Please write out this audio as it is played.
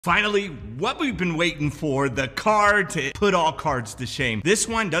Finally, what we've been waiting for, the card to put all cards to shame. This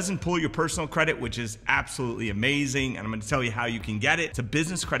one doesn't pull your personal credit, which is absolutely amazing, and I'm gonna tell you how you can get it. It's a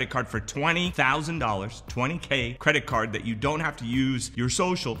business credit card for $20,000, $20K credit card that you don't have to use your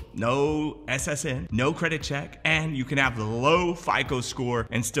social, no SSN, no credit check, and you can have the low FICO score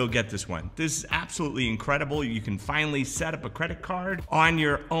and still get this one. This is absolutely incredible. You can finally set up a credit card on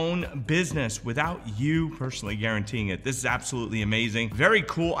your own business without you personally guaranteeing it. This is absolutely amazing. Very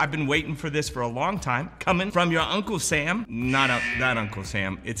cool. I've been waiting for this for a long time. Coming from your Uncle Sam. Not that Uncle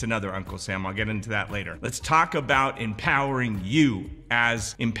Sam. It's another Uncle Sam. I'll get into that later. Let's talk about empowering you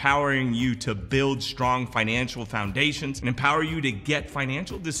to build strong financial foundations and empower you to get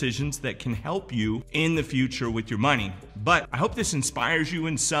financial decisions that can help you in the future with your money. But I hope this inspires you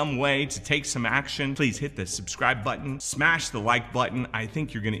in some way to take some action. Please hit the subscribe button, smash the like button. I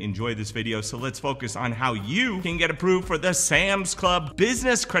think you're gonna enjoy this video. So let's focus on how you can get approved for the Sam's Club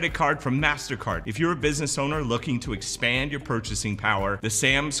business credit card from MasterCard. If you're a business owner looking to expand your purchasing power, the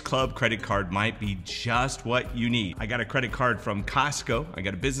Sam's Club credit card might be just what you need. I got a credit card from Costco. I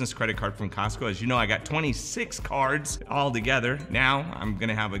got a business credit card from Costco. As you know, I got 26 cards all together. Now I'm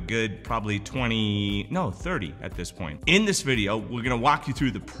gonna have a good probably 30 at this point. In this video, we're gonna walk you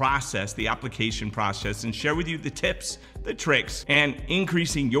through the process, the application process, and share with you the tips, the tricks, and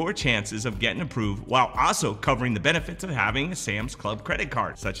increasing your chances of getting approved while also covering the benefits of having a Sam's Club credit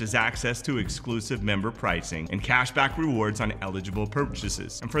card, such as access to exclusive member pricing and cashback rewards on eligible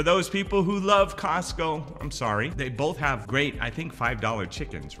purchases. And for those people who love Costco, I'm sorry, they both have great, I think $5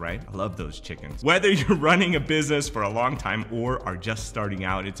 chickens, right? I love those chickens. Whether you're running a business for a long time or are just starting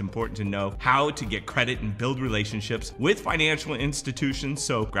out, it's important to know how to get credit and build relationships with financial institutions.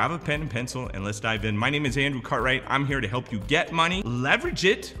 So grab a pen and pencil and let's dive in. My name is Andrew Cartwright. I'm here to help you get money, leverage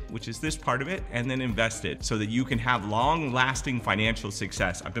it, which is this part of it, and then invest it so that you can have long-lasting financial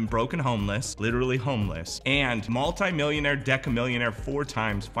success. I've been broken homeless, literally homeless, and multi-millionaire, decamillionaire 4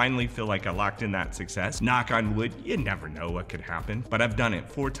 times. Finally feel like I locked in that success. Knock on wood, you never know what could happen, but I've done it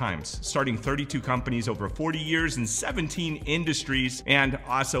 4 times, starting 32 companies over 40 years in 17 industries, and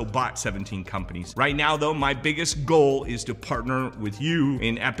also bought 17 companies. Right now though, my biggest goal is to partner with you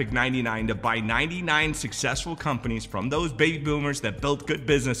in Epic 99 to buy 99 successful companies from those baby boomers that built good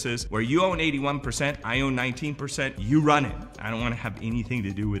businesses where you own 81%, I own 19%, you run it. I don't want to have anything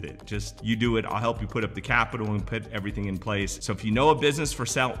to do with it. Just you do it. I'll help you put up the capital and put everything in place. So if you know a business for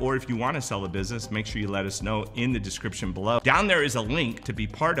sale or if you want to sell a business, make sure you let us know in the description below. Down there is a link to be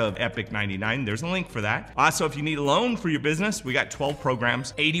part of Epic 99. There's a link for that. Also, if you need a loan for your business, we got 12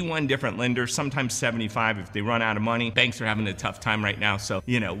 programs, 81 different lenders, sometimes 75 if they run out of money. Banks are having a tough time right now. So,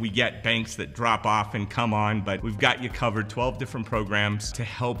 you know, we get banks that drop off and come on, but we've got you covered. 12 different programs to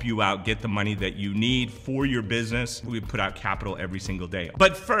help you out, get the money that you need for your business. We put out capital every single day.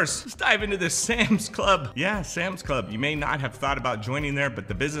 But first, let's dive into the Sam's Club. Yeah, Sam's Club. You may not have thought about joining there, but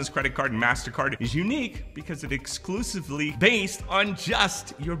the business credit card and MasterCard is unique because it's exclusively based on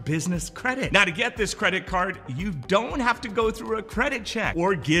just your business credit. Now, to get this credit card, you don't have to go through a credit check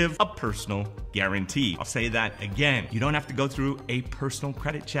or give a personal guarantee. I'll say that again. You don't have to go through a personal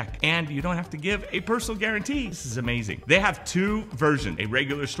credit check and you don't have to give a personal guarantee. This is amazing. They have 2 versions, a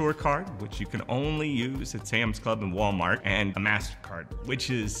regular store card, which you can only use at Sam's Club and Walmart, and a MasterCard, which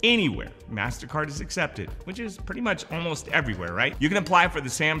is anywhere. MasterCard is accepted, which is pretty much almost everywhere, right? You can apply for the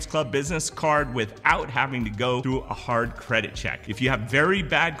Sam's Club business card without having to go through a hard credit check. If you have very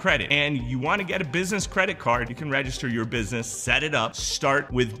bad credit and you want to get a business credit card, you can register your business, set it up,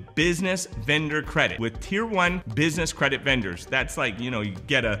 start with business vendor credit with tier 1 business credit vendors. That's like, you know, you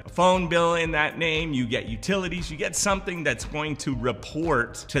get a phone bill in that name, you get utilities, you get something that's going to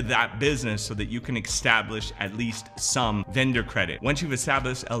report to that business so that you can establish at least some vendor credit. Once you've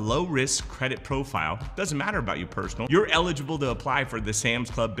established a low risk credit profile, doesn't matter about your personal, you're eligible to apply for the Sam's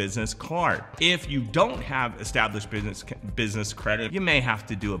Club business card. If you don't have established business credit, you may have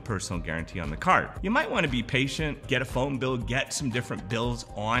to do a personal guarantee on the card. You might want to be patient, get a phone bill, get some different bills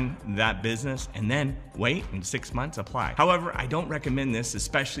on that business, and then wait in 6 months, apply. However, I don't recommend this,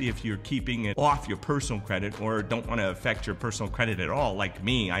 especially if you're keeping it off your personal credit or don't want to affect your personal credit at all. Like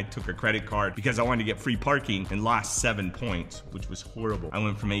me, I took a credit card because I wanted to get free parking and lost 7 points, which was horrible. I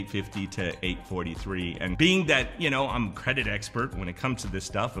went from 850 to 843. And being that, you know, I'm a credit expert when it comes to this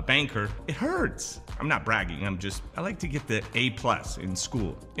stuff, a banker, it hurts. I'm not bragging. I like to get the A+ in school. You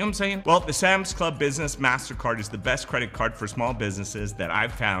know what I'm saying? Well, the Sam's Club Business MasterCard is the best credit card for small businesses that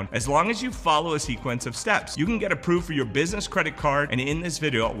I've found. As long as you follow a sequence of steps, you can get approved for your business credit card. And in this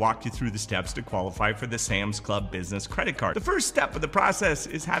video, I'll walk you through the steps to qualify for the Sam's Club Business Credit Card. The first step of the process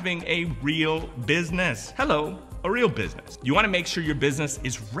is having a real business. Hello. a real business. You want to make sure your business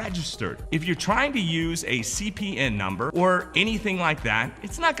is registered. If you're trying to use a CPN number or anything like that,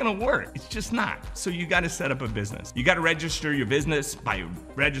 it's not going to work. It's just not. So you got to set up a business. You got to register your business by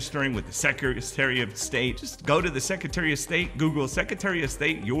registering with the Secretary of State. Just go to the Secretary of State, Google Secretary of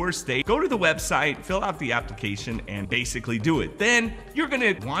State, your state, go to the website, fill out the application, and basically do it. Then you're going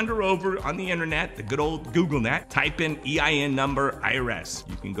to wander over on the internet, the good old GoogleNet, type in EIN number IRS.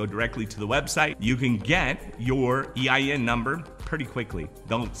 You can go directly to the website. You can get your EIN number pretty quickly.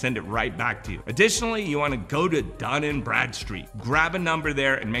 Don't send it right back to you. Additionally, you want to go to Dun & Bradstreet. Grab a number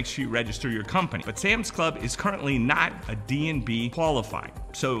there and make sure you register your company. But Sam's Club is currently not a D&B qualified,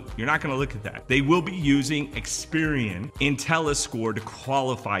 so you're not going to look at that. They will be using Experian IntelliScore to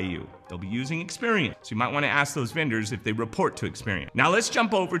qualify you. They'll be using Experian. So you might want to ask those vendors if they report to Experian. Now let's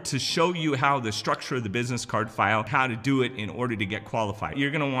jump over to show you how the structure of the business card file, how to do it in order to get qualified.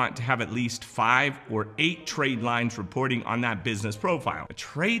 You're going to want to have at least 5 or 8 trade lines reporting on that business profile. A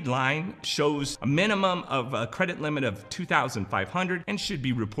trade line shows a minimum of a credit limit of $2,500 and should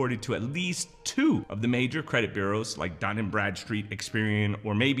be reported to at least 2 of the major credit bureaus like Dun & Bradstreet, Experian,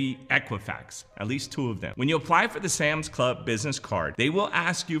 or maybe Equifax, at least 2 of them. When you apply for the Sam's Club business card, they will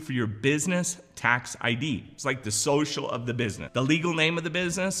ask you for your business tax ID. It's like the social of the business, the legal name of the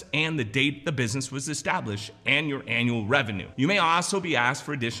business, and the date the business was established, and your annual revenue. You may also be asked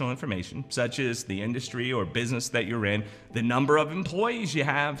for additional information, such as the industry or business that you're in, the number of employees you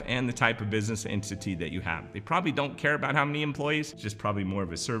have, and the type of business entity that you have. They probably don't care about how many employees, it's just probably more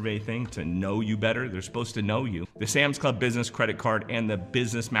of a survey thing to know you better. They're supposed to know you. The Sam's Club business credit card and the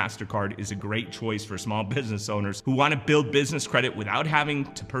business MasterCard is a great choice for small business owners who want to build business credit without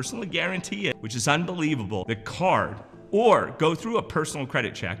having to personally guarantee it, which is unbelievable. The card, or go through a personal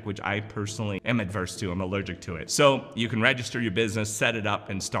credit check, which I personally am adverse to. I'm allergic to it. So you can register your business, set it up,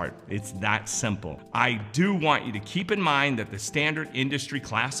 and start. It's that simple. I do want you to keep in mind that the standard industry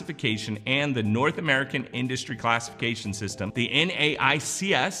classification and the North American Industry Classification System, the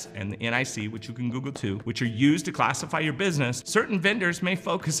NAICS and the NIC, which you can Google too, which are used to classify your business, certain vendors may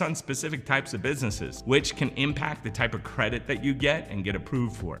focus on specific types of businesses, which can impact the type of credit that you get and get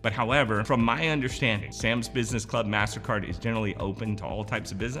approved for. But however, from my understanding, Sam's Business Club MasterCard is generally open to all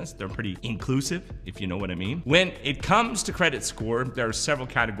types of business. They're pretty inclusive, if you know what I mean. When it comes to credit score, there are several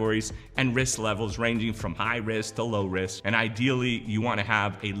categories and risk levels ranging from high risk to low risk. And ideally, you want to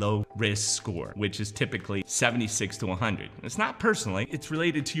have a low risk score, which is typically 76 to 100. It's not personally, it's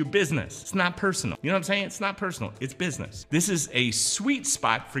related to your business. It's not personal. You know what I'm saying? It's not personal, it's business. This is a sweet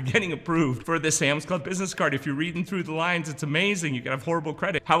spot for getting approved for the Sam's Club business card. If you're reading through the lines, it's amazing. You can have horrible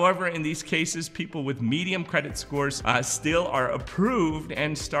credit. However, in these cases, people with medium credit scores still are approved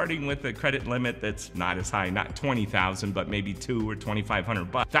and starting with a credit limit that's not as high, not 20,000, but maybe $2,000 or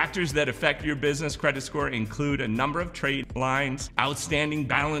 $2,500. Factors that affect your business credit score include a number of trade lines, outstanding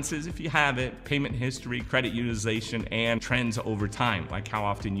balances if you have it, payment history, credit utilization, and trends over time, like how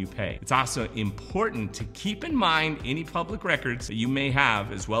often you pay. It's also important to keep in mind any public records that you may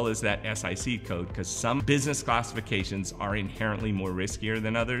have, as well as that SIC code, because some business classifications are inherently more riskier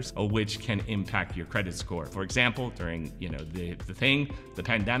than others, which can impact your credit score. For example, during the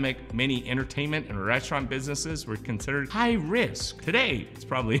pandemic, many entertainment and restaurant businesses were considered high risk. Today, it's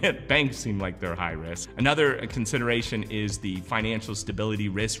probably it. Banks seem like they're high risk. Another consideration is the financial stability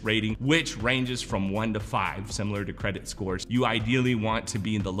risk rating, which ranges from 1 to 5, similar to credit scores. You ideally want to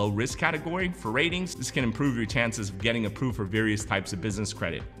be in the low risk category for ratings. This can improve your chances of getting approved for various types of business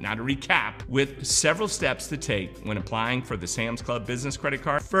credit. Now to recap, with several steps to take when applying for the Sam's Club business credit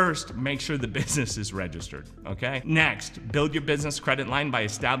card, first, make sure the business is registered, okay? Next, build your business credit line by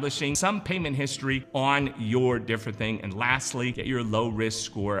establishing some payment history on your different thing. And lastly, get your low risk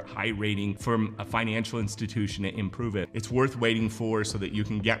score, high rating from a financial institution to improve it. It's worth waiting for so that you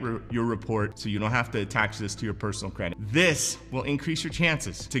can get your report so you don't have to attach this to your personal credit. This will increase your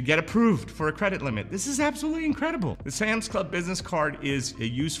chances to get approved for a credit limit. This is absolutely incredible. The Sam's Club business card is a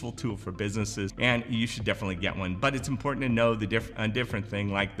useful tool for businesses and you should definitely get one. But it's important to know the different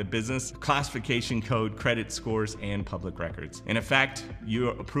thing like the business classification code, credit scores, and public records. In effect,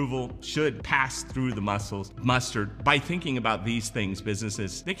 your approval should pass through the mustard. By thinking about these things,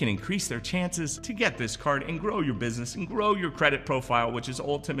 businesses, they can increase their chances to get this card and grow your business and grow your credit profile, which is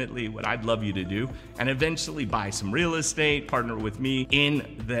ultimately what I'd love you to do, and eventually buy some real estate, partner with me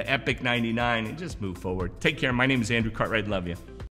in the Epic 99, and just move forward. Take care. My name is Andrew Cartwright. Love you.